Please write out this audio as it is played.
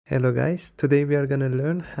Hello guys, today we are gonna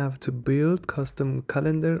learn how to build custom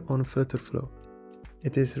calendar on Flutterflow.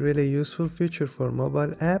 It is really useful feature for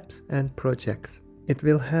mobile apps and projects. It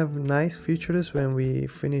will have nice features when we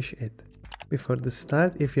finish it. Before the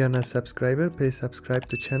start, if you are not a subscriber, please subscribe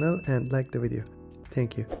to channel and like the video.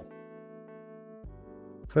 Thank you.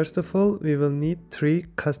 First of all, we will need 3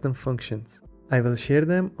 custom functions. I will share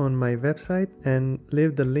them on my website and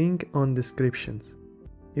leave the link on descriptions.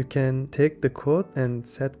 You can take the code and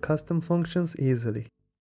set custom functions easily.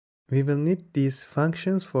 We will need these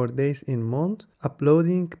functions for days in month,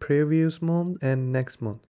 uploading previous month and next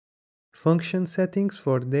month. Function settings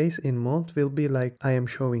for days in month will be like I am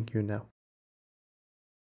showing you now.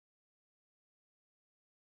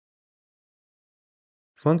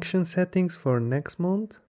 Function settings for next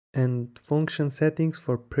month and function settings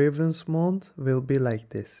for previous month will be like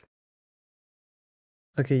this.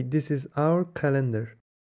 Okay, this is our calendar.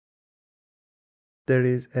 There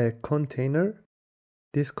is a container.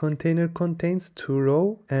 This container contains 2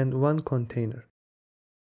 rows and 1 container.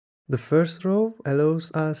 The first row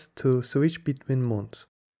allows us to switch between months.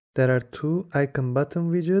 There are 2 icon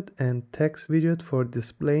button widget and text widget for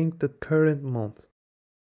displaying the current month.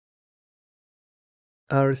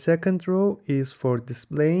 Our second row is for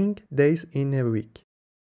displaying days in a week.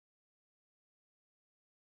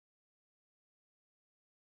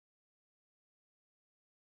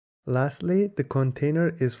 Lastly, the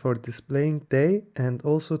container is for displaying day and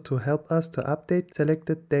also to help us to update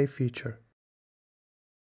selected day feature.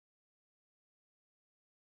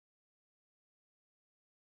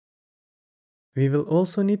 We will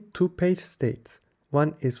also need 2 page states.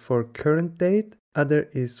 One is for current date, other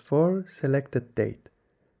is for selected date.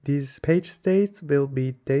 These page states will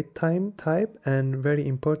be date time type and very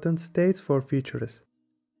important states for features.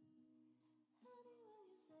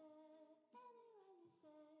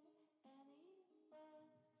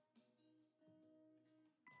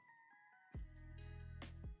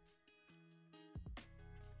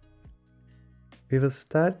 We will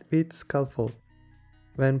start with scaffold.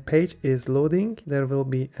 When page is loading, there will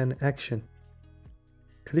be an action.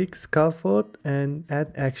 Click scaffold and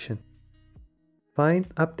add action.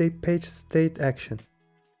 Find update page state action.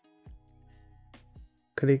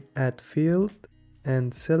 Click add field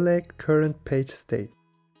and select current page state.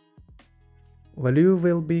 Value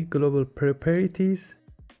will be global properties,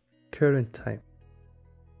 current time.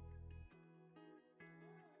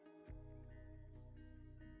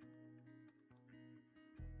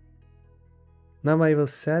 Now I will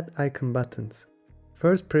set icon buttons.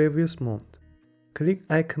 First, previous month. Click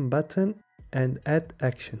icon button and add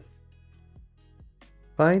action.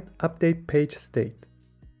 Find update page state.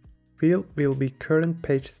 Field will be current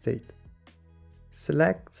page state.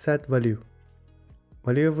 Select set value.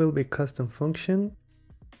 Value will be custom function,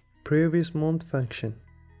 previous month function.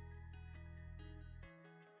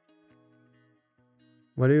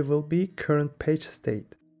 Value will be current page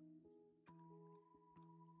state.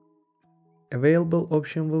 Available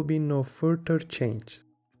option will be no further change.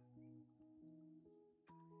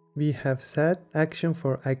 We have set action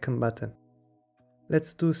for icon button.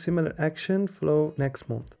 Let's do similar action flow next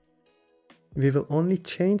month. We will only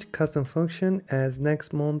change custom function as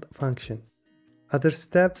next month function. Other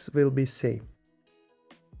steps will be same.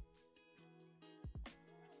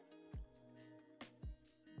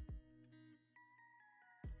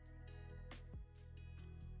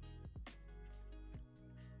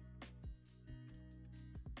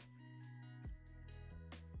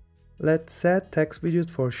 Let's set text widget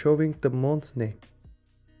for showing the month name.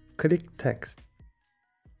 Click text.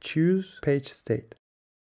 Choose page state.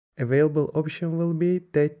 Available option will be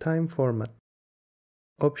datetime format.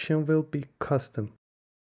 Option will be custom.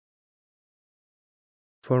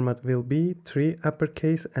 Format will be 3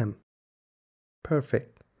 uppercase M.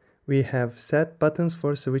 Perfect. We have set buttons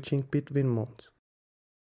for switching between months.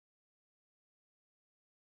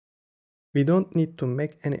 We don't need to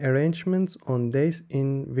make any arrangements on days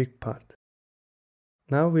in week part.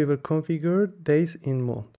 Now we will configure days in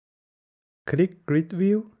month. Click grid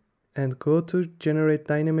view and go to generate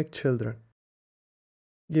dynamic children.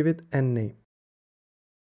 Give it a name.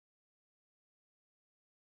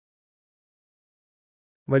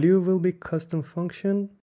 Value will be custom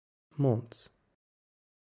function months.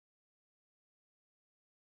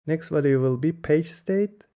 Next value will be page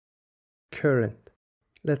state current.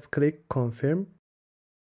 Let's click confirm.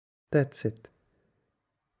 That's it.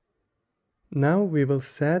 Now we will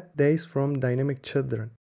set days from dynamic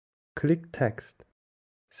children. Click text.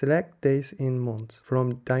 Select days in months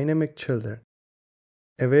from dynamic children.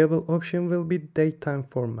 Available option will be datetime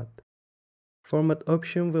format. Format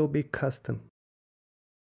option will be custom.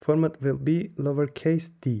 Format will be lowercase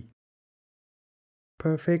d.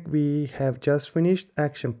 Perfect, we have just finished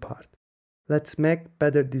action part. Let's make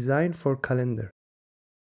better design for calendar.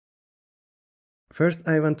 First,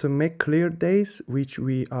 I want to make clear days which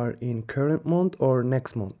we are in current month or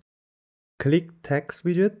next month. Click text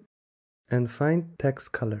widget and find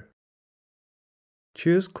text color.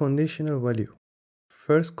 Choose conditional value.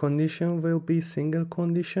 First condition will be single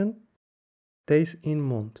condition, days in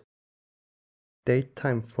month. Date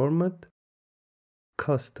time format,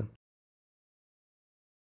 custom.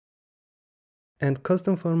 And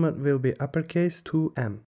custom format will be uppercase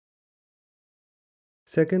 2M.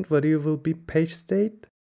 Second value will be page state,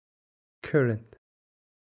 current.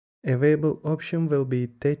 Available option will be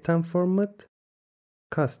datetime format,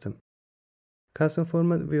 custom. Custom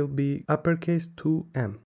format will be uppercase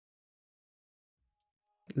 2M.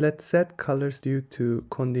 Let's set colors due to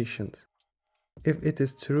conditions. If it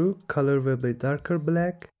is true, color will be darker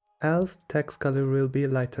black, else text color will be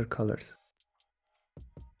lighter colors.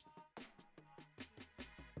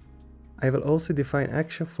 I will also define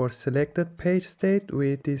action for selected page state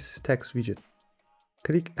with this text widget.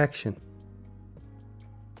 Click action.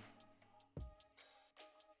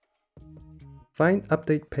 Find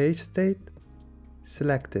update page state,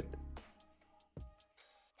 select it.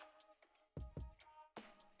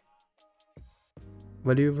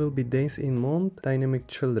 Value will be days in month, dynamic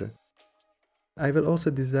children. I will also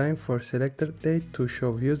design for selected date to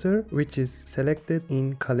show user which is selected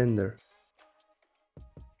in calendar.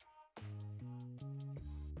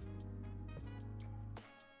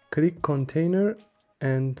 Click container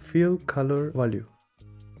and fill color value.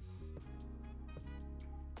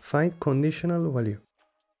 Find conditional value.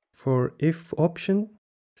 For if option,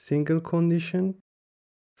 single condition,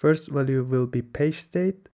 first value will be page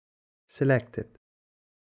state, selected.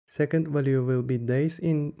 Second value will be days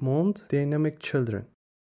in month, dynamic children.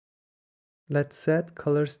 Let's set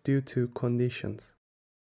colors due to conditions.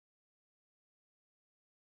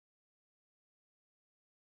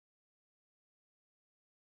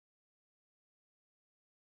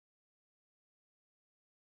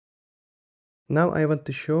 Now I want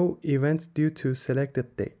to show events due to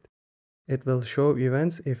selected date. It will show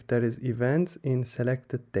events if there is events in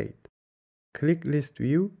selected date. Click list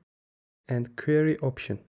view and query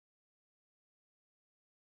option.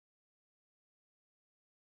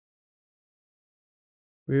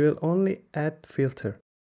 We will only add filter.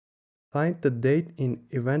 Find the date in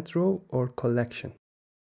event row or collection.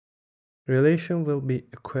 Relation will be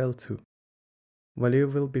equal to. Value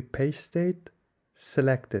will be page state,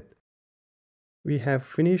 selected. We have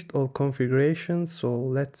finished all configurations, so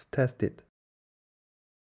let's test it.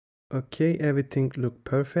 Okay, everything looks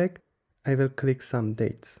perfect. I will click some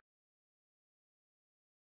dates.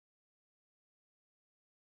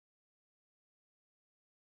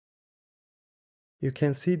 You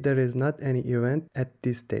can see there is not any event at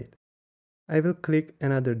this date. I will click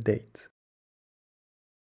another date.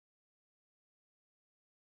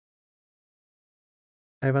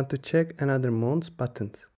 I want to check another month's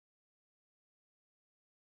buttons.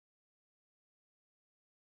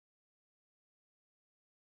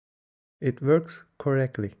 It works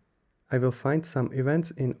correctly. I will find some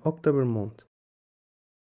events in October month.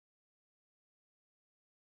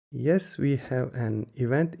 Yes, we have an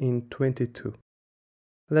event in 22.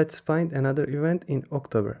 Let's find another event in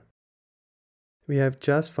October. We have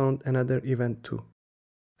just found another event too.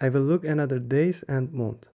 I will look another days and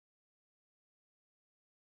month.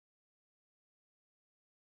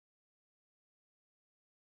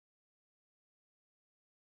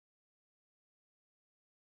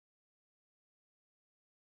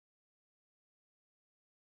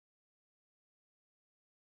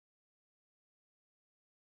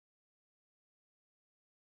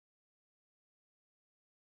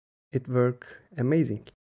 It worked amazing.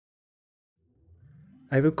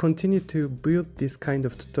 I will continue to build this kind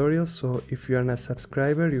of tutorials, so if you are not a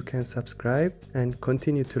subscriber, you can subscribe and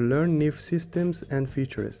continue to learn new systems and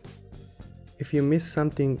features. If you missed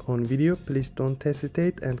something on video, please don't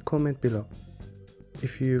hesitate and comment below.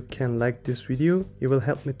 If you can like this video, you will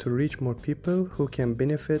help me to reach more people who can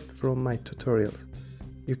benefit from my tutorials.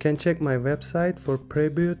 You can check my website for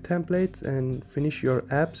pre-built templates and finish your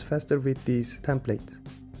apps faster with these templates.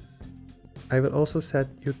 I will also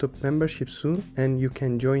set YouTube membership soon, and you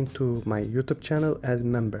can join to my YouTube channel as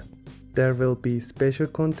member. There will be special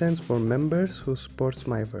contents for members who supports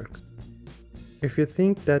my work. If you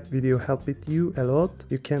think that video helped you a lot,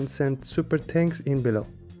 you can send super thanks in below.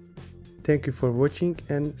 Thank you for watching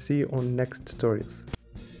and see you on next tutorials.